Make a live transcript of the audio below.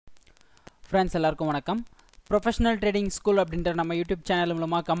Friends, எல்லாருக்கும் வணக்கம். Professional Trading School அப்படின்ற நம்ம YouTube சேனல்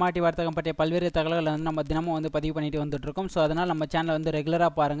மூலமா கமாடிட்டி வர்த்தகம் பற்றிய பல்வேறு தகவல்களை வந்து நம்ம தினமும் வந்து பதிவு பண்ணிட்டு வந்துட்டு இருக்கோம். சோ அதனால நம்ம சேனலை வந்து ரெகுலரா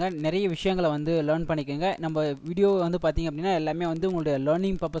பாருங்க. நிறைய விஷயங்களை வந்து லேர்ன் பண்ணிக்கங்க. நம்ம வீடியோ வந்து பாத்தீங்க அப்படினா எல்லாமே வந்து உங்களுடைய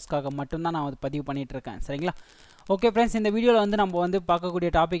லேர்னிங் பர்பஸ்க்காக மட்டும் தான் நான் வந்து பதிவு பண்ணிட்டு இருக்கேன். சரிங்களா? ஓகே फ्रेंड्स, இந்த வீடியோல வந்து நம்ம வந்து பார்க்கக்கூடிய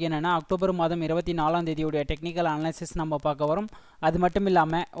டாபிக் என்னன்னா அக்டோபர் மாதம் 24 ஆம் தேதியோட டெக்னிக்கல் அனாலிசிஸ் நம்ம பார்க்க வரோம். அது மட்டும்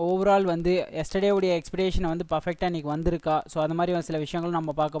இல்லாம ஓவரால் வந்து எஸ்டர்டே உடைய எக்ஸ்பெக்டேஷன் வந்து பெர்ஃபெக்ட்டா இன்னைக்கு வந்திருக்கா, சோ அந்த மாதிரி சில விஷயங்கள்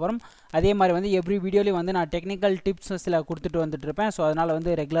நம்ம பார்க்க வரோம். அதே மாதிரி வந்து எவ்ரி வீடியோலயும் வந்து நான் டெக்னிக்கல் டிப்ஸ் சில கொடுத்துட்டு வந்துட்டு இருப்பேன். சோ அதனால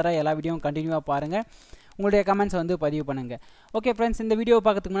வந்து ரெகுலரா எல்லா வீடியோவும் கண்டினியூவா பாருங்க. உங்களுடைய கமெண்ட்ஸ் வந்து பதிவு பண்ணுங்க. ஓகே फ्रेंड्स, இந்த வீடியோ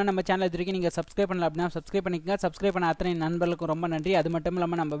பார்க்கிறதுக்கு முன்னாடி நம்ம சேனலை இதுவரைக்கும் நீங்க சப்ஸ்கிரைப் பண்ணல அப்படினா சப்ஸ்கிரைப் பண்ணிக்கங்க. சப்ஸ்கிரைப் பண்ண அத்தனை நண்பர்களுக்கும் ரொம்ப நன்றி. அது மட்டும்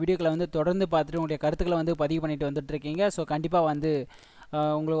இல்லாம நம்ம வீடியோக்களை வந்து தொடர்ந்து பார்த்துட்டு உங்களுடைய கருத்துக்களை வந்து பதிவு பண்ணிட்டு வந்துட்டு இருக்கீங்க. ஸோ கண்டிப்பாக வந்து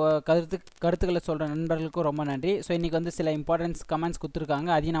உங்களுக்கு கருத்துக்களை சொல்கிற நண்பர்களுக்கும் ரொம்ப நன்றி. ஸோ இன்றைக்கி வந்து சில இம்பார்ட்டன்ஸ் கமெண்ட்ஸ் கொடுத்துருக்காங்க,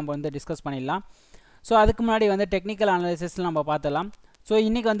 அதையும் நம்ம வந்து டிஸ்கஸ் பண்ணிடலாம். ஸோ அதுக்கு முன்னாடி வந்து டெக்னிக்கல் அனாலிசிஸில் நம்ம பார்த்தலாம். ஸோ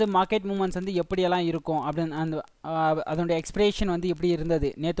இன்றைக்கி வந்து மார்க்கெட் மூவ்மெண்ட்ஸ் வந்து எப்படியெல்லாம் இருக்கும் அப்படின்னு அதனுடைய எக்ஸ்பிரேஷன் வந்து எப்படி இருந்தது,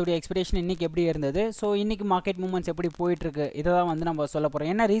 நேற்றுடைய எக்ஸ்பிரேஷன் இன்றைக்கி எப்படி இருந்தது, ஸோ இன்றைக்கி மார்க்கெட் மூவ்மெண்ட்ஸ் எப்படி போயிட்டுருக்கு, இதை தான் வந்து நம்ம சொல்ல போகிறோம்.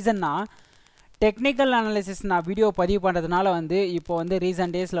 என்ன ரீசன்னா டெக்னிக்கல் அனாலிசிஸ் நான் வீடியோ பதிவு பண்ணுறதுனால வந்து இப்போ வந்து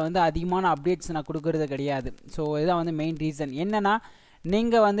ரீசன்ட் டேஸில் வந்து அதிகமான அப்டேட்ஸ் நான் கொடுக்கறது கிடையாது. ஸோ இதுதான் வந்து மெயின் ரீசன். என்னென்னா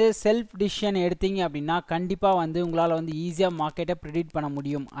நீங்கள் வந்து செல்ஃப் டிசிஷன் எடுத்தீங்க அப்படின்னா கண்டிப்பாக வந்து உங்களால் வந்து ஈஸியாக மார்க்கெட்டை ப்ரிடிக்ட் பண்ண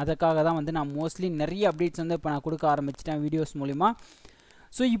முடியும். அதுக்காக தான் வந்து நான் மோஸ்ட்லி நிறைய அப்டேட்ஸ் வந்து இப்போ நான் கொடுக்க ஆரம்பிச்சிட்டேன் வீடியோஸ் மூலிமா.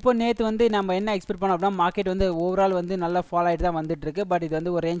 ஸோ இப்போ நேற்று வந்து நம்ம என்ன எக்ஸ்பெக்ட் பண்ணோம் அப்படின்னா மார்க்கெட் வந்து ஓவரால் வந்து நல்லா ஃபாலோ ஆகிட்டு தான் வந்துட்டுருக்கு. பட் இது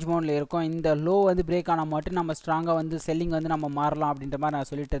வந்து ஒரு ரேஞ்ச் மவுண்டில் இருக்கும். இந்த லோ வந்து பிரேக் ஆனால் மட்டும் நம்ம ஸ்ட்ராங்காக வந்து செல்லிங் வந்து நம்ம மாறலாம் அப்படின்ற மாதிரி நான்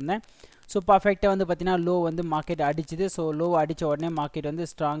சொல்லிட்டு இருந்தேன். ஸோ பர்ஃபெக்டாக வந்து பார்த்தீங்கன்னா லோ வந்து மார்க்கெட் அடிச்சுது. ஸோ லோ அடித்த உடனே மார்க்கெட் வந்து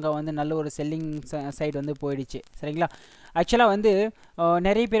ஸ்ட்ராங்காக வந்து நல்ல ஒரு செல்லிங் சைடு வந்து போயிடுச்சு. சரிங்களா? ஆக்சுவலாக வந்து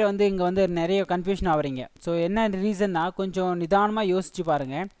நிறைய பேர் வந்து இங்கே வந்து நிறைய கன்ஃபியூஷன் ஆகிறீங்க. ஸோ என்ன ரீசன்னா கொஞ்சம் நிதானமாக யோசிச்சு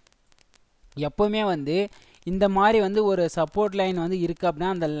பாருங்கள். எப்போவுமே வந்து இந்த மாதிரி வந்து ஒரு சப்போர்ட் லைன் வந்து இருக்குது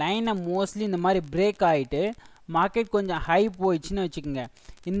அப்படின்னா அந்த லைனை மோஸ்ட்லி இந்த மாதிரி பிரேக் ஆகிட்டு மார்க்கெட் கொஞ்சம் ஹை போயிடுச்சுன்னு வச்சுக்கோங்க,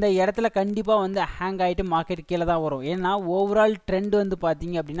 இந்த இடத்துல கண்டிப்பாக வந்து ஹேங் ஆகிட்டு மார்க்கெட் கீழே தான் வரும். ஏன்னா ஓவரால் ட்ரெண்ட் வந்து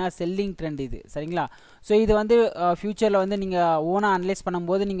பார்த்தீங்க அப்படின்னா செல்லிங் ட்ரெண்ட் இது. சரிங்களா? ஸோ இது வந்து ஃப்யூச்சரில் வந்து நீங்கள் ஓனாக அனலைஸ்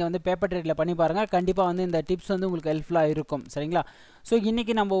பண்ணும்போது நீங்கள் வந்து பேப்பர் ட்ரேடில் பண்ணி பாருங்கள். கண்டிப்பாக வந்து இந்த டிப்ஸ் வந்து உங்களுக்கு ஹெல்ப்ஃபுல்லாக இருக்கும். சரிங்களா? ஸோ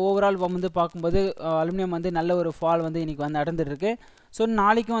இன்றைக்கி நம்ம ஓவரால் வந்து பார்க்கும்போது அலுமினியம் வந்து நல்ல ஒரு ஃபால் வந்து இன்றைக்கி வந்து நடந்துகிட்ருக்கு. ஸோ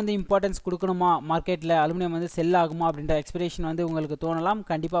நாளைக்கும் வந்து இம்பார்ட்டன்ஸ் கொடுக்கணுமா மார்க்கெட்டில், அலுமினியம் வந்து செல் ஆகுமா அப்படின்ற எக்ஸ்பெக்டேஷன் வந்து உங்களுக்கு தோணலாம்.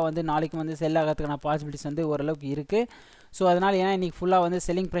 கண்டிப்பாக வந்து நாளைக்கும் வந்து செல் ஆகிறதுக்கான பாசிபிலிட்டிஸ் வந்து ஓரளவுக்கு இருக்குது. ஸோ அதனால் ஏன்னா இன்றைக்கி ஃபுல்லாக வந்து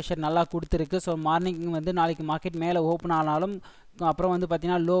செல்லிங் ப்ரெஷர் நல்லா கொடுத்துருக்கு. ஸோ மார்னிங் வந்து நாளைக்கு மார்க்கெட் மேலே ஓப்பன் ஆனாலும் அப்புறம் வந்து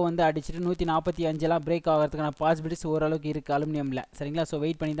பார்த்தீங்கன்னா லோ வந்து அடிச்சுட்டு 145 பிரேக் ஆகிறதுக்கான பாசிபிலிட்டிஸ் ஓரளவுக்கு இருக்குது அலுமினியமில். சரிங்களா? ஸோ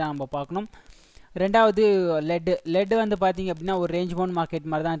வெயிட் பண்ணி தான் நம்ம பார்க்கணும். ரெண்டாவது லெட் வந்து பார்த்தீங்க அப்படின்னா ஒரு ரேஞ்ச் பவுண்ட் மார்க்கெட்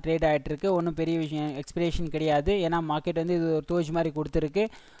மாதிரி தான் ட்ரேட் ஆகிட்டுருக்கு. ஒன்றும் பெரிய விஷயம் எக்ஸ்பிரேஷன் கிடையாது. ஏன்னா மார்க்கெட் வந்து இது ஒரு தோஜ் மாதிரி கொடுத்துருக்கு.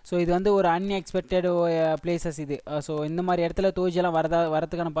 ஸோ இது வந்து ஒரு அன்எக்ஸ்பெக்டட் பிளேசஸ் இது. ஸோ இந்த மாதிரி இடத்துல தோஜெல்லாம்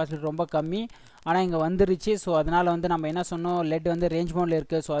வரதுக்கான பாசிபிலிட்டி ரொம்ப கம்மி. ஆனால் இங்கே வந்துருச்சு. ஸோ அதனால் வந்து நம்ம என்ன சொன்னோம், லெட் வந்து ரேஞ்ச் பவுண்டில்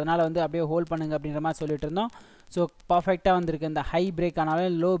இருக்குது. ஸோ அதனால் வந்து அப்படியே ஹோல்ட் பண்ணுங்க அப்படின்ற மாதிரி சொல்லிட்டு இருந்தோம். ஸோ பர்ஃபெக்டாக வந்துருக்கு. இந்த ஹை பிரேக்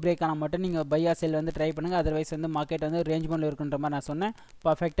ஆனாலும் லோ பிரேக் ஆனால் மட்டும் நீங்கள் பையா செல் வந்து ட்ரை பண்ணுங்கள். அதர்வைஸ் வந்து மார்க்கெட் வந்து ரேஞ்ச் பவுண்டில் இருக்குன்ற மாதிரி நான் சொன்னேன்.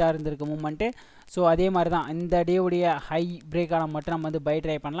 பர்ஃபெக்டாக இருந்திருக்கு மூவ்மெண்ட்டு. ஸோ அதே மாதிரி தான் இந்த டேவுடைய ஹை பிரேக் ஆனால் மட்டும் நம்ம வந்து பை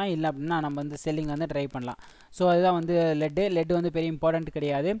ட்ரை பண்ணலாம். இல்லை அப்படின்னா நம்ம வந்து செல்லிங் வந்து ட்ரை பண்ணலாம். ஸோ அதுதான் வந்து லெட் வந்து பெரிய இம்பார்ட்டன்ட்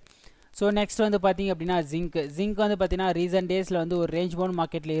கிடையாது. ஸோ நெக்ஸ்ட் வந்து பார்த்தீங்க அப்படின்னா ஜிங்க் வந்து பார்த்தீங்கன்னா ரீசன்ட் டேஸில் வந்து ஒரு ரேஞ்ச் பவுண்ட்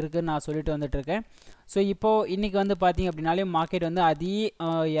மார்க்கெட்டில் இருக்குதுன்னு நான் சொல்லிட்டு வந்துட்டுருக்கேன். ஸோ இப்போது இன்றைக்கி வந்து பார்த்தீங்க அப்படின்னாலே மார்க்கெட் வந்து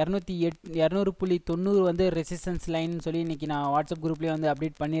 200.90 வந்து ரெசிஸ்டன்ஸ் லைன் சொல்லி இன்றைக்கி நான் வாட்ஸ்அப் குரூப்லேயே வந்து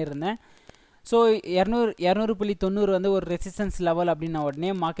அப்டேட் பண்ணியிருந்தேன். ஸோ 200.90 வந்து ஒரு ரெசிஸ்டன்ஸ் லெவல் அப்படின்ன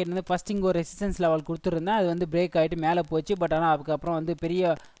உடனே மார்க்கெட் வந்து ஃபஸ்ட் இங்கே ஒரு ரெசிஸ்டன்ஸ் லெவல் கொடுத்துருந்தேன். அது வந்து பிரேக் ஆகிட்டு மேலே போச்சு. பட் ஆனால் அதுக்கப்புறம் வந்து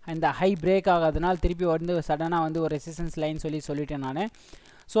பெரிய இந்த ஹை பிரேக் ஆகாதனால திருப்பி வந்து சடனாக வந்து ஒரு ரெசிஸ்டன்ஸ் லைன் சொல்லிட்டேன் நான்.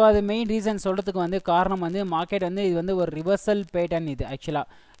 ஸோ அது மெயின் ரீசன் சொல்கிறதுக்கு வந்து காரணம் வந்து மார்க்கெட் வந்து இது வந்து ஒரு ரிவர்சல் பேட்டர்ன். இது ஆக்சுவலாக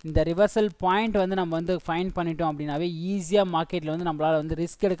இந்த ரிவர்சல் பாயிண்ட் வந்து நம்ம வந்து ஃபைன் பண்ணிட்டோம் அப்படின்னாவே ஈஸியாக மார்க்கெட்டில் வந்து நம்மளால் வந்து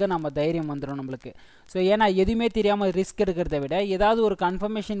ரிஸ்க் எடுக்க நம்ம தைரியம் வந்துடும் நம்மளுக்கு. ஸோ ஏன்னா எதுவுமே தெரியாமல் ரிஸ்க் எடுக்கிறத விட ஏதாவது ஒரு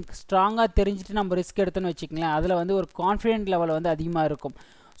கன்ஃபர்மேஷன் ஸ்ட்ராங்காக தெரிஞ்சுட்டு நம்ம ரிஸ்க் எடுத்தோன்னு வச்சுக்கலாம், அதில் வந்து ஒரு கான்ஃபிடென்ட் லெவல் வந்து அதிகமாக இருக்கும்.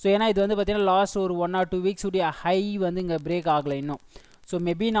 ஸோ ஏன்னா இது வந்து பார்த்திங்கன்னா லாஸ்ட் ஒரு 1 or 2 வீக்ஸ் உடைய ஹை வந்து இங்கே பிரேக் ஆகலை இன்னும். ஸோ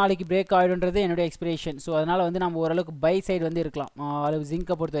மேபி நாளைக்கு பிரேக் ஆகிடுன்றது என்னுடைய எக்ஸ்பெக்டேஷன். ஸோ அதனால் வந்து நம்ம ஓரளவுக்கு பை சைடு வந்து இருக்கலாம் அளவு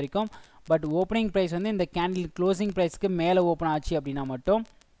ஜிங்கை பொறுத்த வரைக்கும். பட் ஓப்பனிங் ப்ரைஸ் வந்து இந்த கேண்டில் க்ளோசிங் ப்ரைஸ்க்கு மேலே ஓப்பன் ஆச்சு அப்படின்னா மட்டும்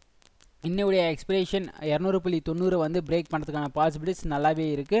இன்னுடைய எக்ஸ்பெக்டேஷன் 200.90 வந்து பிரேக் பண்ணுறதுக்கான பாசிபிலிட்டிஸ் நல்லாவே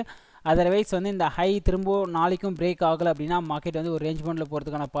இருக்குது. அதர்வைஸ் வந்து இந்த ஹை திரும்ப நாளைக்கும் பிரேக் ஆகலை அப்படின்னா மார்க்கெட் வந்து ஒரு ரேஞ்ச் பவுண்டில்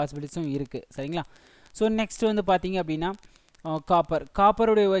போகிறதுக்கான பாசிபிலிட்டிஸும் இருக்குது. சரிங்களா? ஸோ நெக்ஸ்ட் வந்து பார்த்தீங்க அப்படின்னா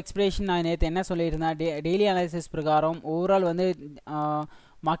காப்பருடைய எக்ஸ்பிரேஷன் நான் நேற்று என்ன சொல்லியிருந்தேன், டெய்லி அனாலிசிஸ் பிரகாரம் ஓவரால் வந்து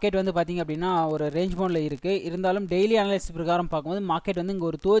மார்க்கெட் வந்து பார்த்திங்க அப்படின்னா ஒரு ரேஞ்ச் பவுண்டில் இருக்குது. இருந்தாலும் டெய்லி அனாலிசிஸ் பிரகாரம் பார்க்கும்போது மார்க்கெட் வந்து இங்கே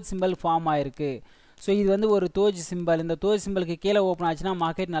ஒரு தோஜ் சிம்பிள் ஃபார்ம் ஆகிருக்கு. ஸோ இது வந்து ஒரு தோஜ் சிம்பிள். இந்த தோஜ் சிம்பிளுக்கு கீழே ஓப்பன் ஆச்சுன்னா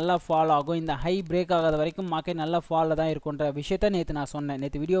மார்க்கெட் நல்லா ஃபால் ஆகும். இந்த ஹை பிரேக் ஆகாத வரைக்கும் மார்க்கெட் நல்லா ஃபாலில் தான் இருக்குன்ற விஷயத்த நேற்று நான் சொன்னேன்.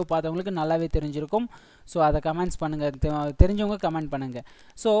 நேற்று வீடியோ பார்த்தவங்களுக்கு நல்லாவே தெரிஞ்சிருக்கும். ஸோ அதை கமெண்ட்ஸ் பண்ணுங்கள், தெரிஞ்சவங்க கமெண்ட் பண்ணுங்கள்.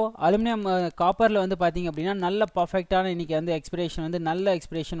 ஸோ அலுமினியம் காப்பரில் வந்து பார்த்திங்க அப்படின்னா நல்ல பர்ஃபெக்டான இன்றைக்கி வந்து எக்ஸ்பிரேஷன் வந்து நல்ல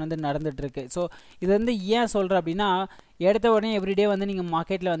எக்ஸ்பிரேஷன் வந்து நடந்துகிட்ருக்கு. ஸோ இது வந்து ஏன் சொல்கிறேன் அப்படின்னா, எடுத்த உடனே எவ்ரிடே வந்து நீங்கள்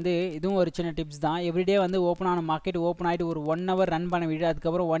மார்க்கெட்டில் வந்து இதுவும் ஒரு சின்ன டிப்ஸ் தான். எவ்ரிடே வந்து ஓப்பன் ஆன மார்க்கெட் ஓப்பன் ஆகிட்டு ஒரு 1 hour ரன் பண்ண விட்டு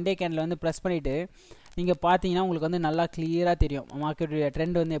அதுக்கப்புறம் 1 day கேண்டில் வந்து ப்ரெஸ் பண்ணிவிட்டு நீங்கள் பார்த்தீங்கன்னா உங்களுக்கு வந்து நல்லா கிளியராக தெரியும் மார்க்கெட்டுடைய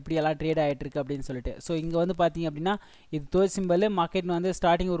ட்ரெண்ட் வந்து எப்படியெல்லாம் ட்ரேட் ஆகிட்டு இருக்கு அப்படின்னு சொல்லிட்டு. ஸோ இங்கே வந்து பார்த்தீங்க அப்படின்னா இது தோஜ் சிம்பிள். மார்க்கெட் வந்து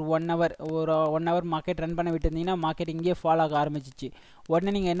ஸ்டார்டிங் ஒரு 1 hour மார்க்கெட் ரன் பண்ண விட்டுருந்தீங்கன்னா மார்க்கெட் இங்கேயே ஃபால் ஆக ஆரம்பிச்சிச்சு.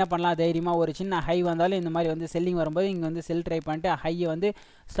 உடனே நீங்கள் என்ன பண்ணலாம், தைரியமாக ஒரு சின்ன ஹை வந்தாலும் இந்த மாதிரி வந்து செல்லிங் வரும்போது இங்கே வந்து செல் ட்ரை பண்ணிட்டு ஹையை வந்து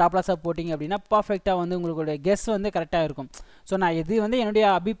ஸ்டாப் லாஸாக போட்டிங்க அப்படின்னா பர்ஃபெக்டாக வந்து உங்களுடைய கெஸ் வந்து கரெக்டாக இருக்கும். ஸோ நான் இது வந்து என்னுடைய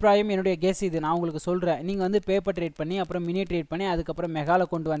அபிப்பிராயம், என்னுடைய கெஸ் இது நான் உங்களுக்கு சொல்கிறேன். நீங்கள் வந்து பேப்பர் ட்ரேட் பண்ணி அப்புறம் மினி ட்ரேட் பண்ணி அதுக்கப்புறம் மெகால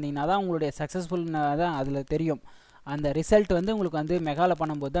கொண்டு வந்தீங்கன்னா தான் உங்களுடைய சக்ஸஸ்ஃபுல் தான் அதில் தெரியும். அந்த ரிசல்ட் வந்து உங்களுக்கு வந்து மெகால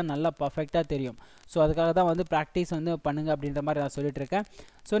பண்ணும்போது தான் நல்லா பர்ஃபெக்டாக தெரியும். ஸோ அதுக்காக தான் வந்து ப்ராக்டிஸ் வந்து பண்ணுங்கள் அப்படின்ற மாதிரி நான் சொல்லிட்டு இருக்கேன்.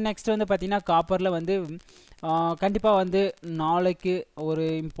 ஸோ நெக்ஸ்ட் வந்து பார்த்திங்கன்னா காப்பரில் வந்து கண்டிப்பாக வந்து நாளைக்கு ஒரு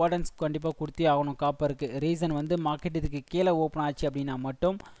இம்பார்ட்டன்ஸ் கண்டிப்பாக கொடுத்தே ஆகணும் காப்பருக்கு. ரீசன் வந்து மார்க்கெட் இதுக்கு கீழே ஓப்பன் ஆச்சு அப்படின்னா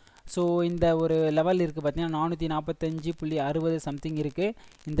மட்டும். ஸோ இந்த ஒரு லெவல் இருக்குது பார்த்தீங்கன்னா 445.60 சம்திங் இருக்குது.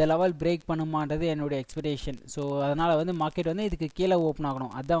 இந்த லெவல் பிரேக் பண்ணுமான்றது என்னுடைய எக்ஸ்பெக்டேஷன். ஸோ அதனால் வந்து மார்க்கெட் வந்து இதுக்கு கீழே ஓப்பன்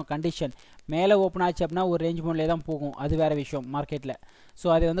ஆகணும், அதுதான் கண்டிஷன். மேலே ஓப்பன் ஆச்சு அப்படின்னா ஒரு ரேஞ்ச் மோட்லேயே தான் போகும், அது வேறு விஷயம் மார்க்கெட்டில். ஸோ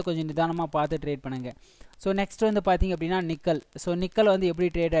அதை வந்து கொஞ்சம் நிதானமாக பார்த்து ட்ரேட் பண்ணுங்கள். ஸோ நெக்ஸ்ட் வந்து பார்த்திங்க அப்படின்னா நிக்கல். ஸோ நிக்கல் வந்து எப்படி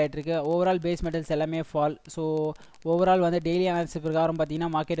ட்ரேட் ஆகிட்டுருக்கு, ஓவரால் பேஸ் மெட்டல்ஸ் எல்லாமே ஃபால். ஸோ ஓவரால் வந்து டெய்லி அனாலிசிஸ் பிரகாரம் பார்த்திங்கன்னா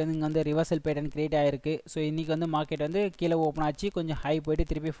மார்க்கெட் வந்து இங்கே வந்து ரிவர்சல் பேட்டர்ன் கிரியேட் ஆகிருக்கு. ஸோ இன்றைக்கி வந்து மார்க்கெட் வந்து கீழே ஓப்பன் ஆச்சு, கொஞ்சம் ஹை போய்ட்டு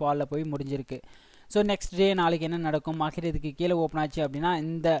திருப்பி ஃபாலில் போய் முடிஞ்சிருக்கு. ஸோ நெக்ஸ்ட் டே நாளைக்கு என்ன நடக்கும், மார்க்கெட் இதுக்கு கீழே ஓப்பன் ஆச்சு அப்படின்னா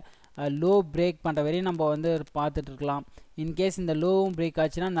இந்த லோ பிரேக் பண்ணுற வரையும் நம்ம வந்து பார்த்துட்ருக்கலாம். இன்கேஸ் இந்த லோவும் பிரேக்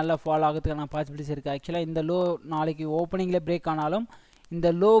ஆச்சுன்னா நல்லா ஃபால் ஆகிறதுக்கான பாசிபிலிட்டிஸ் இருக்குது. ஆக்சுவலாக இந்த லோ நாளைக்கு ஓப்பனிங்கில் பிரேக் ஆனாலும் இந்த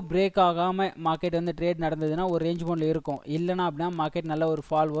லோ பிரேக் ஆகாமல் மார்க்கெட் வந்து ட்ரேட் நடந்ததுன்னா ஒரு ரேஞ்ச் மோடில் இருக்கும். இல்லைனா அப்படின்னா மார்க்கெட் நல்ல ஒரு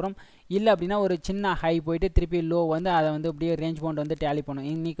ஃபால் வரும். இல்லை அப்படின்னா ஒரு சின்ன ஹை போயிட்டு திருப்பி லோ வந்து அதை வந்து அப்படியே ரேஞ்ச் மோட் வந்து டேலி பண்ணும்.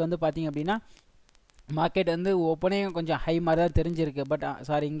 இன்றைக்கி வந்து பார்த்திங்க அப்படின்னா மார்க்கெட் வந்து ஓப்பனே கொஞ்சம் ஹை மாதிரி தான் தெரிஞ்சிருக்கு. பட்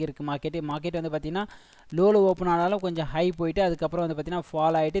சாரி, இங்கே இருக்குது மார்க்கெட் வந்து பார்த்திங்கன்னா லோவில் ஓப்பன் ஆனாலும் கொஞ்சம் ஹை போயிட்டு அதுக்கப்புறம் வந்து பார்த்திங்கன்னா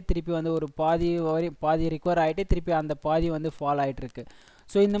ஃபால் ஆகிட்டு திருப்பி வந்து ஒரு பாதி ரிகவர் ஆகிட்டு திருப்பி அந்த பாதி வந்து ஃபால் ஆகிட்டு இருக்கு.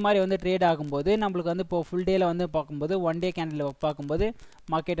 ஸோ இந்த மாதிரி வந்து ட்ரேட் ஆகும்போது நம்மளுக்கு வந்து இப்போது ஃபுல் டேயில் வந்து பார்க்கும்போது 1 day கேண்டில் பார்க்கும்போது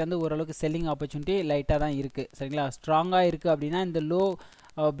மார்க்கெட் வந்து ஓரளவுக்கு செல்லிங் ஆப்பர்ச்சுனிட்டி லைட்டாக தான் இருக்குது. சரிங்களா, ஸ்ட்ராங்காக இருக்குது அப்படின்னா இந்த லோ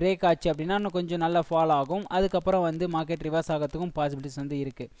பிரேக் ஆச்சு அப்படின்னா இன்னும் கொஞ்சம் நல்லா ஃபால் ஆகும். அதுக்கப்புறம் வந்து மார்க்கெட் ரிவர்ஸ் ஆகிறதுக்கும் பாசிபிலிட்டிஸ் வந்து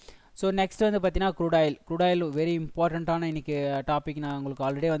இருக்குது. ஸோ நெக்ஸ்ட் வந்து பார்த்தீங்கன்னா க்ரூட் ஆயில் வெரி இம்பார்ட்டண்ட்டான இன்றைக்கி டாபிக். நான் உங்களுக்கு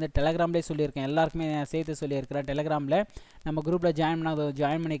ஆல்ரெடி வந்து டெலகிராம்லேயே சொல்லியிருக்கேன், எல்லாருக்குமே சேர்த்து சொல்லியிருக்கிறேன். டெலகிராமில் நம்ம குரூப்பில்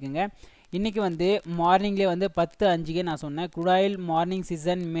ஜாயின் பண்ணிக்கோங்க. இன்றைக்கி வந்து மார்னிங்லேயே வந்து 10:05 நான் சொன்னேன் crude oil morning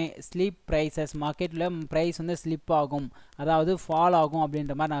season slip prices, மார்க்கெட்டில் ப்ரைஸ் வந்து ஸ்லிப் ஆகும், அதாவது ஃபால் ஆகும்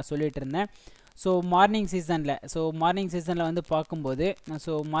அப்படின்ற மாதிரி நான் சொல்லிட்டு இருந்தேன். ஸோ மார்னிங் சீசனில் வந்து பார்க்கும்போது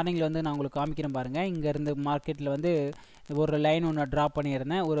மார்னிங்கில் வந்து நான் உங்களுக்கு காமிக்கிறேன் பாருங்கள். இங்கேருந்து மார்க்கெட்டில் வந்து ஒரு லைன் ஒன்று ட்ராப்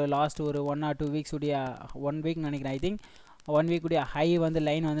பண்ணியிருந்தேன். ஒரு லாஸ்ட் ஒரு 1 or 2 weeks உடைய 1 week நினைக்கிறேன், ஐ திங்க் 1 week உடைய ஹை வந்து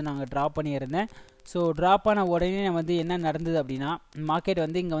லைன் வந்து நாங்கள் ட்ராப் பண்ணியிருந்தேன். ஸோ ட்ராப் ஆன உடனே வந்து என்ன நடந்தது அப்படின்னா மார்க்கெட்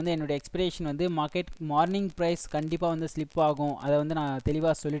வந்து இங்கே வந்து என்னுடைய எக்ஸ்பெக்டேஷன் வந்து மார்க்கெட் மார்னிங் ப்ரைஸ் கண்டிப்பாக வந்து ஸ்லிப் ஆகும், அதை வந்து நான்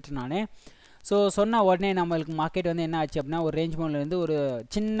தெளிவாக சொல்லிட்டு நானே. ஸோ சொன்ன உடனே நம்மளுக்கு மார்க்கெட் வந்து என்ன ஆச்சு அப்படின்னா ஒரு ரேஞ்ச் மோட்லேருந்து ஒரு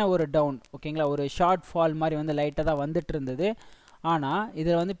சின்ன ஒரு டவுன், ஓகேங்களா, ஒரு ஷார்ட் ஃபால் மாதிரி வந்து லைட்டாக தான் வந்துட்டு இருந்தது. ஆனால்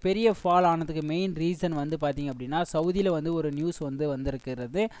இதில் வந்து பெரிய ஃபால் ஆனதுக்கு மெயின் ரீசன் வந்து பார்த்திங்க அப்படின்னா சவுதியில் வந்து ஒரு நியூஸ் வந்து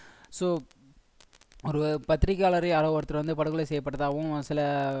வந்திருக்கிறது. ஸோ ஒரு பத்திரிகையாளர் யாரோ ஒருத்தர் வந்து படுகொலை செய்யப்பட்டதாகவும் சில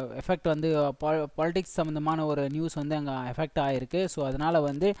எஃபெக்ட் வந்து பாலிடிக்ஸ் சம்மந்தமான ஒரு நியூஸ் வந்து அங்கே எஃபெக்ட் ஆகிருக்கு. ஸோ அதனால்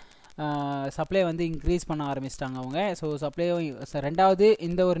வந்து சப்ளை வந்து இன்க்ரீஸ் பண்ண ஆரம்பிச்சிட்டாங்க அவங்க. ஸோ சப்ளையும் ரெண்டாவது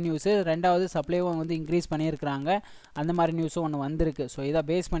இந்த ஒரு நியூஸு, ரெண்டாவது சப்ளைவும் வந்து இன்க்ரீஸ் பண்ணியிருக்கிறாங்க, அந்த மாதிரி நியூஸும் ஒன்று வந்திருக்கு. ஸோ இதை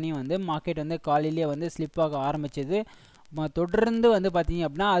பேஸ் பண்ணி வந்து மார்க்கெட் வந்து காலையிலேயே வந்து ஸ்லிப் ஆக ஆரம்பிச்சது. தொடர்ந்து வந்து பார்த்திங்க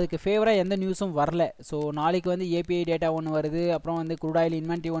அப்படின்னா அதுக்கு ஃபேவராக எந்த நியூஸும் வரல. ஸோ நாளைக்கு வந்து ஏபிஐ டேட்டா ஒன்று வருது, அப்புறம் வந்து க்ரூட் ஆயில்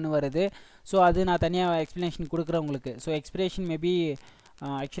இன்வென்ட்ரி ஒன்று வருது. ஸோ அது நான் தனியாக எக்ஸ்ப்ளனேஷன் கொடுக்குறேன் உங்களுக்கு. ஸோ எக்ஸ்பிரேஷன் மேபி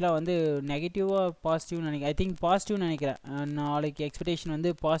ஆக்சுவலாக வந்து நெகட்டிவாக பாசிட்டிவ்னு நினைக்கிறேன், ஐ திங்க் பாசிட்டிவ்னு நினைக்கிறேன். நாளைக்கு எக்ஸ்பெக்டேஷன்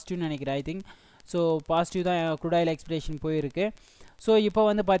வந்து பாசிட்டிவ்னு நினைக்கிறேன், ஐ திங்க். ஸோ பாசிட்டிவ் தான் க்ரூட் ஆயில் எக்ஸ்பெக்டேஷன் போயிருக்கு. ஸோ இப்போ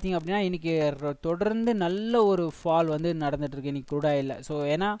வந்து பார்த்திங்க அப்படின்னா இன்றைக்கி தொடர்ந்து நல்ல ஒரு ஃபால் வந்து நடந்துகிட்ருக்கு இன்றைக்கி க்ரூட் ஆயிலில். ஸோ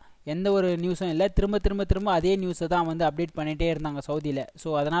ஏன்னா எந்த ஒரு நியூஸும் இல்லை, திரும்ப அதே நியூஸை தான் வந்து அப்டேட் பண்ணிகிட்டே இருந்தாங்க சவுதியில். ஸோ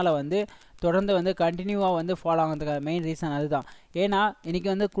அதனால் வந்து தொடர்ந்து வந்து கண்டினியூவாக வந்து ஃபாலோ ஆகிறதுக்கான மெயின் ரீசன் அதுதான். ஏன்னா இன்றைக்கி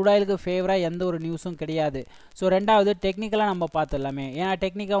வந்து க்ரூட் ஆயிலுக்கு ஃபேவராக எந்த ஒரு நியூஸும் கிடையாது. ஸோ ரெண்டாவது டெக்னிக்கலாக நம்ம பார்த்துடலாமே, ஏன்னா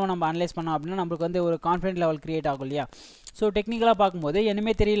டெக்னிக்காக நம்ம அனலைஸ் பண்ணோம் அப்படின்னா நம்மளுக்கு வந்து ஒரு கான்ஃபிடென்ட் லெவல் க்ரியேட் ஆகும் இல்லையா. ஸோ டெக்னிக்கலாக பார்க்கும்போது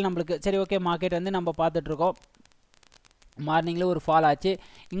என்னமே தெரியல நம்மளுக்கு. சரி, ஓகே, மார்க்கெட் வந்து நம்ம பார்த்துட்ருக்கோம், மார்னிங்கில் ஒரு ஃபால் ஆச்சு.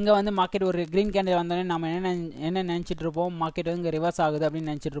 இங்கே வந்து மார்க்கெட் ஒரு க்ரீன் கேண்டில் வந்தோடனே நம்ம என்ன நினச்சிட்டு இருப்போம், மார்க்கெட் வந்து இங்கே ரிவர்ஸ் ஆகுது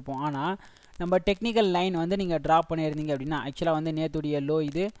அப்படின்னு நினச்சிட்டு இருப்போம். ஆனால் நம்ம டெக்னிக்கல் லைன் வந்து நீங்கள் ட்ராப் பண்ணியிருந்தீங்க அப்படின்னா ஆக்சுவலாக வந்து நேற்றுடைய லோ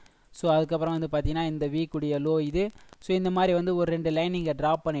இது. ஸோ அதுக்கப்புறம் வந்து பார்த்தீங்கன்னா இந்த வீக்குடைய லோ இது. ஸோ இந்த மாதிரி வந்து ஒரு 2 லைன் நீங்கள்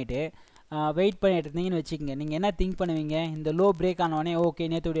ட்ராப் பண்ணிவிட்டு வெயிட் பண்ணிட்டு இருந்தீங்கன்னு வச்சுக்கோங்க. நீங்கள் என்ன திங்க் பண்ணுவீங்க, இந்த லோ பிரேக் ஆனோடனே ஓகே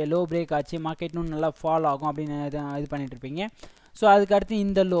நேற்றுடைய லோ பிரேக் ஆச்சு, மார்க்கெட் இன்னும் நல்லா ஃபால் ஆகும் அப்படின்னு இது பண்ணிட்டு இருப்பீங்க. ஸோ அதுக்கடுத்து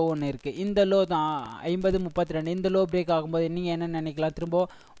இந்த லோ ஒன்று இருக்குது. இந்த லோ தான் 50.32. இந்த லோ பிரேக் ஆகும்போது நீங்கள் என்ன நினைக்கலாம், திரும்ப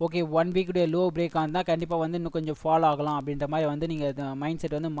ஓகே 1 வீக்குடைய லோ பிரேக் ஆனால் கண்டிப்பாக வந்து இன்னும் கொஞ்சம் ஃபால் ஆகலாம் அப்படின்ற மாதிரி வந்து நீங்கள் மைண்ட்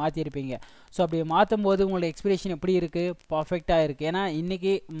செட் வந்து மாற்றிருப்பீங்க. ஸோ அப்படி மாற்றும் போது உங்களோட எக்ஸ்பெக்டேஷன் எப்படி இருக்குது, பர்ஃபெக்டாக இருக்குது. ஏன்னா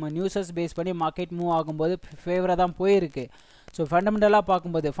இன்றைக்கி நியூஸஸ் பேஸ் பண்ணி மார்க்கெட் மூவ் ஆகும்போது ஃபேவராக தான் போயிருக்கு. ஸோ ஃபண்டமெண்டலாக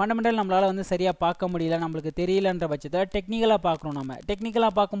பார்க்கும்போது ஃபண்டமெண்டல் நம்மளால் வந்து சரியாக பார்க்க முடியல, நம்மளுக்கு தெரியலன்ற பட்சத்தில் டெக்னிக்கலாக பார்க்குறோம். நம்ம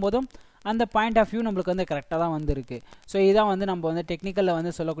டெக்னிக்கலாக பார்க்கும்போதும் அந்த பாயிண்ட் ஆஃப் வியூ நம்மளுக்கு வந்து கரெக்டாக தான் வந்துருக்கு. ஸோ இதுதான் வந்து நம்ம வந்து டெக்னிக்கலில்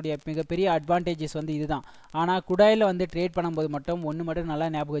வந்து சொல்லக்கூடிய மிகப்பெரிய அட்வான்டேஜஸ் வந்து இதுதான். ஆனால் குடாயில் வந்து ட்ரேட் பண்ணும்போது மட்டும் ஒன்று மட்டும் நல்லா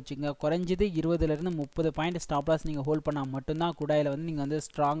ஞாபகம் வச்சுங்க, குறைஞ்சது 20லேருந்து 30 பாயிண்ட் ஸ்டாப் லாஸ் நீங்கள் ஹோல்ட் பண்ணால் மட்டும்தான் குடாயில் வந்து நீங்கள் வந்து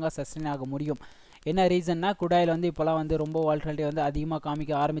ஸ்ட்ராங்காக சஸ்டெயின் ஆக முடியும். என்ன ரீசன்னா குடாயில் வந்து இப்போலாம் வந்து ரொம்ப வால்டாலிட்டி வந்து அதிகமாக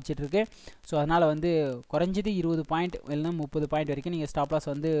காமிக்க ஆரம்பிச்சிட்டு இருக்கு. ஸோ அதனால் வந்து குறைஞ்சது 20 பாயிண்ட் இல்லைன்னா 30 பாயிண்ட் வரைக்கும் நீங்கள் ஸ்டாப் லாஸ்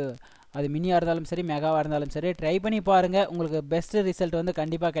வந்து அது மினியாக இருந்தாலும் சரி மெகாவாக இருந்தாலும் சரி ட்ரை பண்ணி பாருங்கள். உங்களுக்கு பெஸ்ட் ரிசல்ட் வந்து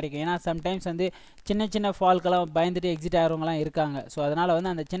கண்டிப்பாக கிடைக்கும். ஏன்னா சம்டைம்ஸ் வந்து சின்ன சின்ன ஃபால்க்கெல்லாம் பயந்துட்டு எக்ஸிட் ஆகிறவங்களாம் இருக்காங்க. ஸோ அதனால்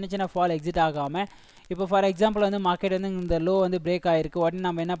வந்து அந்த சின்ன சின்ன ஃபால் எக்ஸிட் ஆகாமல் இப்போ ஃபார் எக்ஸாம்பிள் வந்து மார்க்கெட் வந்து இந்த லோ வந்து பிரேக் ஆகிருக்கு, உடனே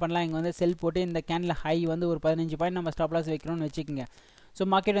நம்ம என்ன பண்ணலாம், இங்கே வந்து செல் போட்டு இந்த கேண்டில் ஹை வந்து ஒரு 15 பாயிண்ட் நம்ம ஸ்டாப் லாஸ் வைக்கிறோம்னு வச்சுக்கோங்க. ஸோ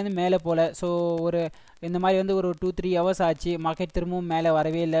மார்க்கெட் வந்து மேலே போகல. ஸோ ஒரு இந்த மாதிரி வந்து ஒரு 2-3 ஹவர்ஸ் ஆச்சு, மார்க்கெட் திரும்பவும் மேலே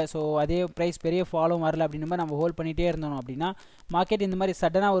வரவே இல்லை. ஸோ அதே ப்ரைஸ் பெரிய ஃபாலும் வரல அப்படின்ற மாதிரி நம்ம ஹோல்ட் பண்ணிகிட்டே இருந்தோம் அப்படின்னா மார்க்கெட் இந்த மாதிரி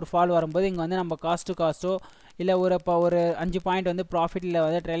சடனாக ஒரு ஃபால் வரும்போது இங்கே வந்து நம்ம காஸ்ட்டோ இல்லை ஒரு 5 பாயிண்ட் வந்து ப்ராஃபிட்டில்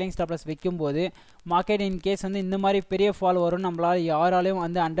வந்து ட்ரைலிங் ஸ்டாப் லாஸ் வைக்கும்போது மார்க்கெட் இன் கேஸ் வந்து இந்த மாதிரி பெரிய ஃபால் வரும் நம்மளால் யாராலையும்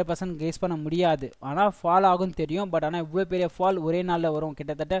வந்து 100% கெஸ் பண்ண முடியாது. ஆனால் ஃபால் ஆகும் தெரியும். பட் ஆனால் இவ்வளோ பெரிய ஃபால் ஒரே நாளில் வரும்.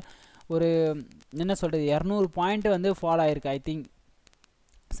 கிட்டத்தட்ட ஒரு என்ன சொல்கிறது 200 பாயிண்ட் வந்து ஃபால் ஆகிருக்கு ஐ திங்க்,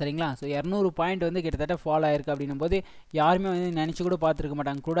 சரிங்களா. ஸோ 200 பாயிண்ட் வந்து கிட்டத்தட்ட ஃபால் ஆயிருக்கு அப்படின்னும் போது யாருமே வந்து நினச்சி கூட பார்த்துருக்க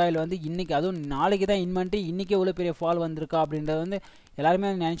மாட்டாங்க. குடாயில் வந்து இன்றைக்கி அதுவும் நாளைக்கு தான் இன்வென்ட்ரி, இன்றைக்கி எவ்வளோ பெரிய ஃபால் வந்திருக்கா அப்படின்றது வந்து எல்லாருமே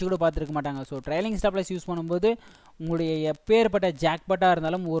வந்து நினச்சி கூட பார்த்துருக்க மாட்டாங்க. So trailing stop loss use பண்ணும்போது உங்களுடைய எப்பேற்பட்ட ஜாக்பாட்டாக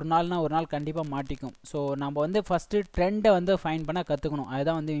இருந்தாலும் ஒரு நாள் கண்டிப்பாக மாட்டிக்கும். ஸோ நம்ம வந்து ஃபஸ்ட்டு ட்ரெண்டை வந்து ஃபைன் பண்ண கற்றுக்கணும்,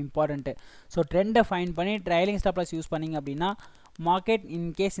 அதுதான் வந்து இம்பார்ட்டண்ட்டு. ஸோ ட்ரெண்டை ஃபைன் பண்ணி ட்ரைலிங் ஸ்டாப் லாஸ் யூஸ் பண்ணிங்க அப்படின்னா மார்க்கெட்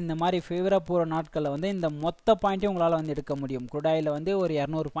இன்கேஸ் இந்த மாதிரி ஃபேவராக போகிற நாட்களில் வந்து இந்த மொத்த பாயிண்ட்டையும் உங்களால் வந்து எடுக்க முடியும். குடாயில் வந்து ஒரு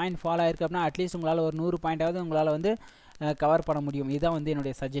 200 பாயிண்ட் ஃபால் ஆயிருக்கு அப்படின்னா அட்லீஸ்ட் உங்களால் ஒரு 100 பாயிண்டாவது உங்களால் வந்து கவர் பண்ண முடியும். இதுதான் வந்து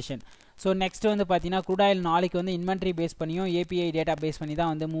என்னுடைய சஜஷன். ஸோ நெக்ஸ்ட் வந்து பார்த்தீங்கன்னா குடாயில் நாளைக்கு வந்து இன்வென்ட்ரி பேஸ் பண்ணியும் ஏபிஐ டேட்டா பேஸ் பண்ணி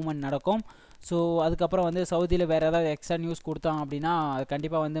தான் வந்து மூவ்மெண்ட் நடக்கும். ஸோ அதுக்கப்புறம் வந்து சவுதியில் வேறு ஏதாவது எக்ஸ்ட்ரா நியூஸ் கொடுத்தாங்க அப்படின்னா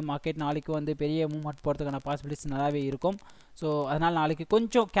கண்டிப்பாக வந்து மார்க்கெட் நாளைக்கு வந்து பெரிய மூவ்மெண்ட் போகிறதுக்கான பாசிபிலிட்டிஸ் நல்லாவே இருக்கும். ஸோ அதனால் நாளைக்கு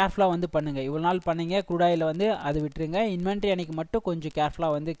கொஞ்சம் கேர்ஃபுல்லாக வந்து பண்ணுங்கள். இவ்வளோ நாள் பண்ணுங்க குடாயில் வந்து அது விட்டுருங்க. இன்வென்ட்ரி அன்றைக்கி மட்டும் கொஞ்சம்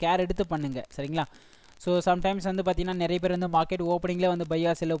கேர்ஃபுல்லாக வந்து கேர் எடுத்து பண்ணுங்கள், சரிங்களா. ஸோ சம்டைம்ஸ் வந்து பார்த்திங்கன்னா நிறைய பேர் வந்து மார்க்கெட் ஓப்பனிங்கில் வந்து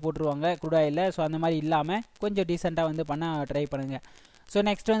பையா செல்ல போட்டுருவாங்க குடாயில். ஸோ அந்த மாதிரி இல்லாமல் கொஞ்சம் டீசெண்டாக வந்து பண்ண ட்ரை பண்ணுங்கள். ஸோ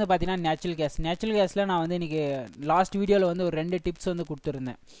நெக்ஸ்ட் வந்து பார்த்தீங்கன்னா நேச்சுரல் கேஸில் நான் வந்து இன்றைக்கி லாஸ்ட் வீடியோவில் வந்து ஒரு 2 டிப்ஸ் வந்து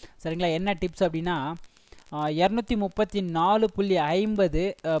கொடுத்துருந்தேன், சரிங்களா. என்ன டிப்ஸ் அப்படின்னா 234.50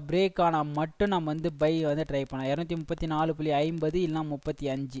 பிரேக் ஆனால் மட்டும் நம்ம வந்து பை வந்து ட்ரை பண்ணலாம். 234.50 இல்லைனா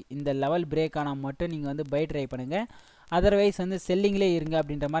 35 இந்த லெவல் பிரேக் ஆனால் மட்டும் நீங்கள் வந்து பை ட்ரை பண்ணுங்கள். அதர்வைஸ் வந்து செல்லிங்லேயே இருங்க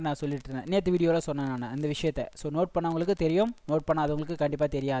அப்படின்ற மாதிரி நான் சொல்லிட்டு இருந்தேன். நேற்று வீடியோவில் சொன்னேன் நான் அந்த விஷயத்தை. ஸோ நோட் பண்ணவங்களுக்கு தெரியும், நோட் பண்ணாதவங்களுக்கு கண்டிப்பாக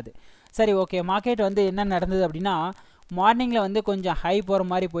தெரியாது. சரி ஓகே, மார்க்கெட் வந்து என்ன நடந்தது அப்படின்னா மார்னிங்கில் வந்து கொஞ்சம் ஹை போகிற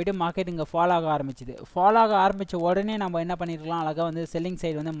மாதிரி போயிட்டு மார்க்கெட் இங்கே ஃபால் ஆக ஆரம்பிச்சிது. ஃபால் ஆக ஆரம்பித்த உடனே நம்ம என்ன பண்ணியிருக்கலாம், அழகாக வந்து செல்லிங்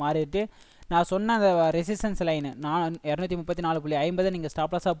சைடு வந்து மாறிட்டு நான் சொன்ன அந்த ரெசிஸ்டன்ஸ் லைனு 234.50 நீங்கள்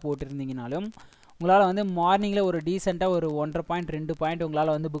ஸ்டாப் லாஸாக போட்டிருந்தீங்கனாலும் உங்களால் வந்து மார்னிங்கில் ஒரு டீசெண்டாக ஒரு 1.5 பாயிண்ட் 2 பாயிண்ட்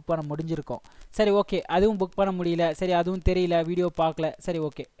உங்களால் வந்து புக் பண்ண முடிஞ்சிருக்கும். சரி ஓகே, அதுவும் புக் பண்ண முடியல, சரி அதுவும் தெரியல, வீடியோ பார்க்கல, சரி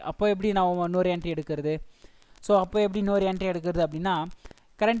ஓகே, அப்போ எப்படி நான் இன்னொரு என்ட்ரி எடுக்கிறது? ஸோ அப்போ எப்படி இன்னொரு என்ட்ரி எடுக்கிறது அப்படின்னா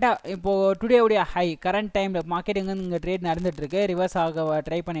கரண்ட்டாக இப்போது டுடேவுடைய ஹை கரண்ட் டைமில் மார்க்கெட் இங்கே ட்ரேட் நடந்துகிட்ருக்கு, ரிவர்ஸ் ஆக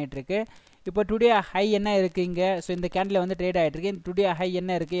ட்ரை பண்ணிகிட்ருக்கு. இப்போ டுடே ஹை என்ன இருக்குது இங்கே? ஸோ இந்த கேண்டில் வந்து ட்ரேட் ஆகிட்ருக்கு. டுடே ஹை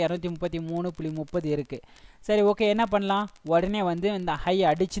என்ன இருக்குது? 233.30 இருக்குது. சரி ஓகே, என்ன பண்ணலாம்? உடனே வந்து இந்த ஹை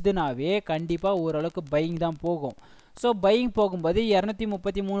அடிச்சுதுனாவே கண்டிப்பாக ஓரளவுக்கு பையிங் தான் போகும். ஸோ பையிங் போகும்போது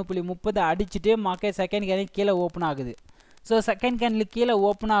 233.30 அடிச்சுட்டு மார்க்கெட் செகண்ட் கேண்டில் கீழே ஓப்பன் ஆகுது. ஸோ செகண்ட் கேண்டில் கீழே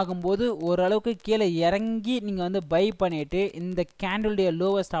ஓப்பன் ஆகும்போது ஓரளவுக்கு கீழே இறங்கி நீங்கள் வந்து பை பண்ணிவிட்டு இந்த கேண்டிலுடைய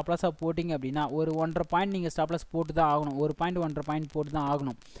லோவர் ஸ்டாப் லாஸாக போட்டிங்க அப்படின்னா ஒரு 1.5 பாயிண்ட் நீங்கள் ஸ்டாப் லாஸ் போட்டு தான் ஆகணும். 1 பாயிண்ட் 1.5 பாயிண்ட் போட்டு தான்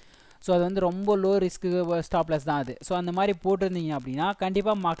ஆகணும். ஸோ அது வந்து ரொம்ப லோ ரிஸ்க்கு ஸ்டாப் லாஸ் தான் அது. ஸோ அந்த மாதிரி போட்டிருந்தீங்க அப்படின்னா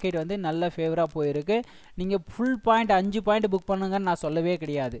கண்டிப்பாக மார்க்கெட் வந்து நல்ல ஃபேவராக போயிருக்கு. நீங்கள் ஃபுல் பாயிண்ட் 5 பாயிண்ட் புக் பண்ணுங்கன்னு நான் சொல்லவே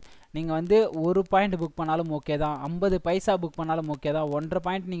கிடையாது. நீங்கள் வந்து 1 பாயிண்ட் புக் பண்ணாலும் ஓகே தான், 50 பைசா புக் பண்ணாலும் ஓகே தான், 1.5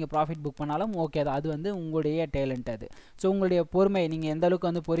 பாயிண்ட் நீங்கள் ப்ராஃபிட் புக் பண்ணாலும் ஓகே தான். அது வந்து உங்களுடைய டேலண்ட் அது. ஸோ உங்களுடைய பொறுமை, நீங்கள் எந்த அளவுக்கு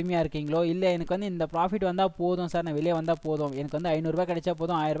வந்து பொறுமையாக இருக்கீங்களோ, இல்லை எனக்கு வந்து இந்த ப்ராஃபிட் வந்தால் போதும் சார், நான் வெளியே வந்தால் போதும், எனக்கு வந்து 500 ரூபாய் கிடைச்சா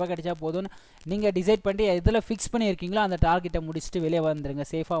போதும், 1000 ரூபாய் கிடைச்சா போதும்னு நீங்கள் டிசைட் பண்ணி எதில் ஃபிக்ஸ் பண்ணியிருக்கீங்களோ அந்த டார்கெட்டை முடிச்சுட்டு வெளியே வந்துருங்க,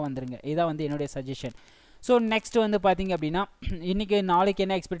 சேஃபாக வந்துருங்க. இதான் வந்து என்னுடைய சஜஷன். ஸோ நெக்ஸ்ட் வந்து பார்த்தீங்க அப்படின்னா, இன்றைக்கி நாளைக்கு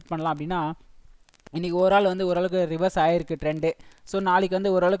என்ன எக்ஸ்பெக்ட் பண்ணலாம் அப்படின்னா, இன்றைக்கி ஓவரால் வந்து ஓரளவுக்கு ரிவர்ஸ் ஆகிருக்கு ட்ரெண்டு. ஸோ நாளைக்கு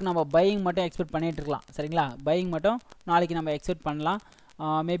வந்து ஓரளவுக்கு நம்ம பையிங் மட்டும் எக்ஸ்பெக்ட் பண்ணிகிட்டு இருக்கலாம். சரிங்களா, பையிங் மட்டும் நாளைக்கு நம்ம எக்ஸ்பெக்ட் பண்ணலாம்.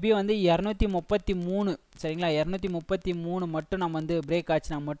 மேபி வந்து 233, சரிங்களா, 233 மட்டும் நம்ம வந்து பிரேக்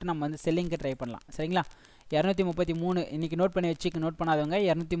ஆச்சுன்னா மட்டும் நம்ம வந்து செல்லிங்க்கு ட்ரை பண்ணலாம். சரிங்களா, 233 இன்றைக்கி நோட் பண்ணி வச்சுக்க, நோட் பண்ணாதவங்க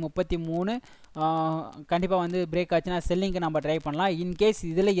 233 கண்டிப்பாக வந்து பிரேக் ஆச்சுன்னா செல்லிங்க்கு நம்ம ட்ரை பண்ணலாம். இன்கேஸ்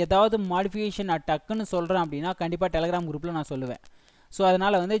இதில் ஏதாவது மாடிஃபிகேஷன் டக்குன்னு சொல்கிறேன் அப்படின்னா கண்டிப்பாக டெலகிராம் குரூப்பில் நான் சொல்லுவேன். ஸோ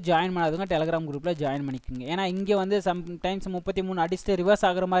அதனால் வந்து ஜாயின் பண்ணாதவங்க டெலகிராம் குரூப்பில் ஜாயின் பண்ணிக்கோங்க. ஏன்னா இங்கே வந்து சம்டைம்ஸ் 33 அடிச்சுட்டு ரிவர்ஸ்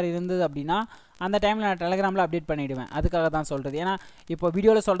ஆகிற மாதிரி இருந்தது அப்படின்னா அந்த டைமில் நான் டெலகிராமில் அப்டேட் பண்ணிவிடுவேன். அதுக்காக தான் சொல்கிறது. ஏன்னா இப்போ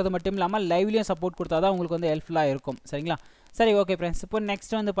வீடியோவில் சொல்கிறது மட்டும் இல்லாமல் லைவ்லேயும் சப்போர்ட் கொடுத்தா தான் உங்களுக்கு வந்து ஹெல்ப்ஃபுல்லாக இருக்கும். சரிங்களா, சரி ஓகே ஃப்ரெண்ட்ஸ். இப்போ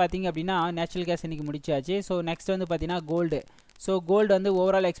நெக்ஸ்ட் வந்து பார்த்தீங்க அப்படின்னா நேச்சுரல் கேஸ் இன்றைக்கி முடிச்சாச்சு. ஸோ நெக்ஸ்ட் வந்து பார்த்தீங்கன்னா கோல்டு. ஸோ கோல்டு வந்து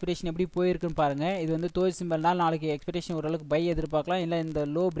ஓவரால் எக்ஸ்பெக்டேஷன் எப்படி போயிருக்குன்னு பாருங்கள். இது வந்து தோல் சிம்பிள்னால் நாளைக்கு எக்ஸ்பெக்டேஷன் ஓரளவுக்கு பை எதிர்பார்க்கலாம், இல்லை இந்த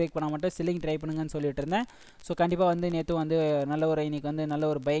லோ பிரேக் பண்ணால் மட்டும் செல்லிங் ட்ரை பண்ணுங்கன்னு சொல்லிட்டு இருந்தேன். ஸோ கண்டிப்பாக வந்து நேற்று வந்து நல்ல ஒரு இன்றைக்கி வந்து நல்ல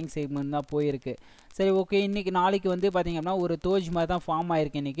ஒரு பையிங் செக்மெண்ட் தான் போயிருக்கு. சரி ஓகே, இன்றைக்கி நாளைக்கு வந்து பார்த்திங்க அப்படின்னா ஒரு தோஜ் மாதிரி தான் ஃபார்ம்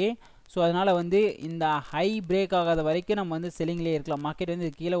ஆகிருக்கு இன்றைக்கி. ஸோ அதனால் வந்து இந்த ஹை பிரேக் ஆகாத வரைக்கும் நம்ம வந்து செல்லிங்லேயே இருக்கலாம். மார்க்கெட் வந்து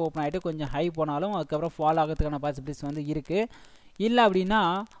கீழே ஓப்பன் ஆகிட்டு கொஞ்சம் ஹை போனாலும் அதுக்கப்புறம் ஃபால் ஆகிறதுக்கான பாசிபிலிட்டிஸ் வந்து இருக்குது. இல்லை அப்படின்னா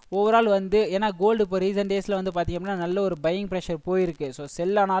ஓவரால் வந்து ஏன்னா கோல்டு இப்போ ரீசன்ட் டேஸில் வந்து பார்த்திங்க அப்படின்னா நல்ல ஒரு பையிங் ப்ரெஷர் போயிருக்கு. ஸோ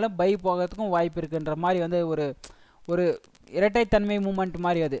செல் ஆனாலும் பை போகிறதுக்கும் வாய்ப்பு இருக்குன்ற மாதிரி வந்து ஒரு இரட்டைத்தன்மை மூமெண்ட்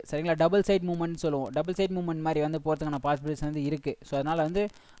மாதிரி அது. சரிங்களா, டபுள் சைட் மூமெண்ட் சொல்லுவோம். டபுள் சைட் மூமெண்ட் மாதிரி வந்து போகிறதுக்கான பாசிபிலிட்டிஸ் வந்து இருக்குது. ஸோ அதனால் வந்து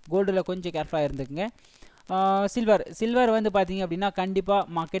கோல்டில் கொஞ்சம் கேர்ஃபுல்லாக இருந்துக்குங்க. சில்வர் வந்து பார்த்தீங்க அப்படின்னா கண்டிப்பாக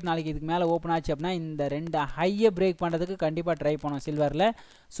மார்க்கெட் நாளைக்கு இதுக்கு மேலே ஓப்பன் ஆச்சு அப்படின்னா இந்த 2 ஹையை பிரேக் பண்ணுறதுக்கு கண்டிப்பாக ட்ரை பண்ணும் சில்வரில்.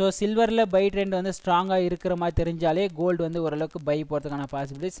 ஸோ சில்வரில் பை ட்ரெண்ட் வந்து ஸ்ட்ராங்காக இருக்கிற மாதிரி தெரிஞ்சாலே கோல்டு வந்து ஓரளவுக்கு பை போகிறதுக்கான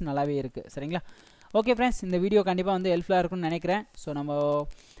பாசிபிலிட்டிஸ் நல்லாவே இருக்குது. சரிங்களா, ஓகே ஃப்ரெண்ட்ஸ், இந்த வீடியோ கண்டிப்பாக வந்து ஹெல்ப்ஃபுல்லாக இருக்கும்னு நினைக்கிறேன். ஸோ நம்ம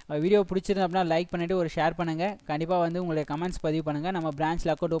வீடியோ பிடிச்சிருந்து அப்படின்னா லைக் பண்ணிவிட்டு ஒரு ஷேர் பண்ணுங்கள். கண்டிப்பாக வந்து உங்களுடைய கமெண்ட்ஸ் பதிவு பண்ணுங்கள். நம்ம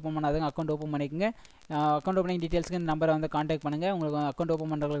பிரான்ச்சில் அக்கௌண்ட் ஓப்பன் பண்ணாதவங்க அக்கௌண்ட் ஓப்பன் பண்ணிக்கோங்க. அக்கௌண்ட் ஓப்பனிங் டீட்டெயில்ஸ்க்கு இந்த நம்பரை வந்து காண்டாக்ட் பண்ணுங்கள். உங்களுக்கு அக்கௌண்ட்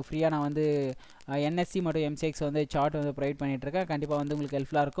ஓப்பன் பண்ணுறவங்களுக்கு ஃப்ரீயாக நான் வந்து NSC மற்றும் MCX வந்து சார்ட் வந்து ப்ரொவைட் பண்ணிகிட்ருக்கேன். கண்டிப்பாக வந்து உங்களுக்கு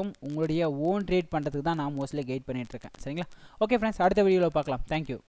ஹெல்ப்ஃபுல்லாக இருக்கும். உங்களுடைய ஓன் ட்ரேட் பண்ணுறதுக்கு தான் நான் மோஸ்ட்லி கைட் பண்ணிகிட்ருக்கேன். சரிங்களா, ஓகே ஃப்ரெண்ட்ஸ், அடுத்த வீடியோவில் பார்க்கலாம். தேங்க்யூ.